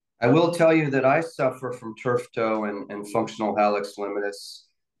I will tell you that I suffer from turf toe and functional hallux limitus,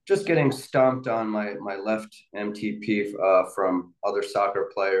 just getting stomped on my left MTP from other soccer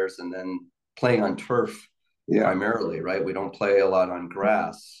players and then playing on turf Yeah. primarily, right? We don't play a lot on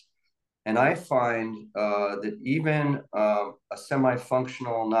grass. And I find that even a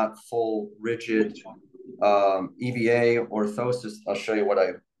semi-functional, not full rigid EVA orthosis, I'll show you what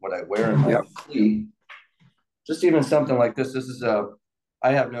I wear in my Yep. cleat. Just even something like this. This is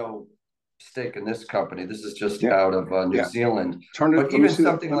I have no stake in this company. This is just Yeah. out of New Yeah. Zealand. Turn it. But even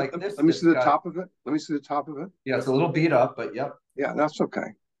something like this Let me that's see the got, top of it. Let me see the top of it. yeah, it's a little beat up, but yep, Yeah, that's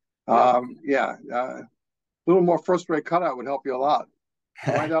okay. yep. Yeah. A little more first rate cutout would help you a lot.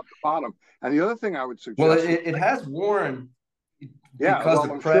 Grind out the bottom. And the other thing I would Well, suggest is, it has worn yeah, because well,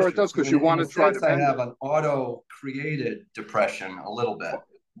 of I'm sure it pressure. does So because you in want a to try to sense, I bend have it. an auto-created depression a little bit.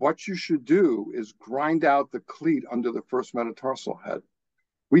 What you should do is grind out the cleat under the first metatarsal head.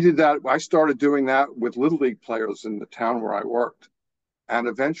 We did that. I started doing that with Little League players in the town where I worked. And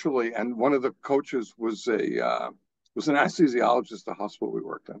eventually, and one of the coaches was was an anesthesiologist at the hospital we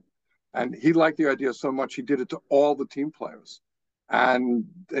worked in. And he liked the idea so much, he did it to all the team players. And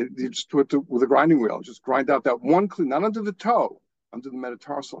he just do it with a grinding wheel, just grind out that one cleat, not under the toe, under the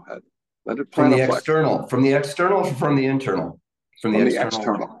metatarsal head. Let it planiflex. From the external, or from the internal, from the From the external.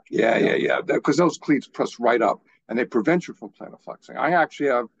 external. Yeah, Yeah. yeah, yeah. Because those cleats press right up and they prevent you from planiflexing. I actually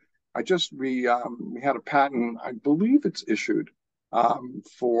have, we had a patent, I believe it's issued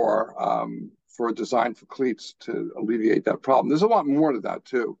for a design for cleats to alleviate that problem. There's a lot more to that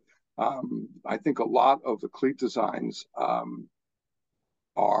too. I think a lot of the cleat designs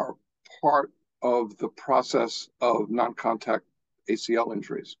are part of the process of non-contact ACL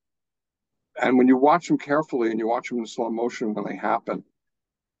injuries. And when you watch them carefully and you watch them in slow motion when they happen,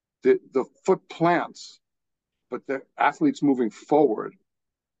 the foot plants, but the athlete's moving forward.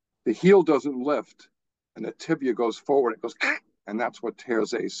 The heel doesn't lift, and the tibia goes forward. It goes, and that's what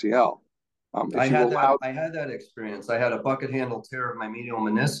tears ACL. If you allow, I had that experience. I had a bucket handle tear of my medial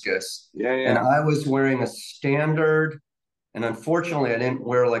meniscus, yeah, and yeah, I was wearing a standard. And unfortunately, I didn't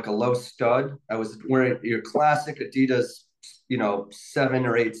wear like a low stud. I was wearing your classic Adidas, 7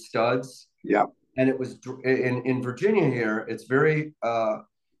 or 8 studs. yeah, And it was in Virginia here. It's very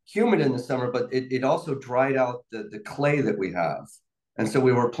humid in the summer, but it also dried out the clay that we have. And so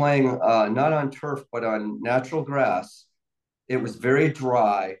we were playing not on turf, but on natural grass. It was very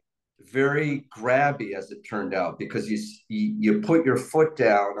dry, very grabby as it turned out, because you put your foot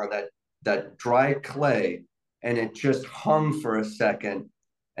down on that dry clay, and it just hung for a second,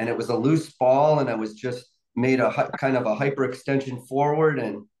 and it was a loose ball, and I was just made a kind of a hyperextension forward,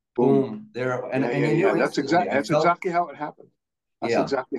 and boom, boom there, yeah, and yeah, you yeah. knew instantly. I That's felt, exactly how it happened. That's yeah. exactly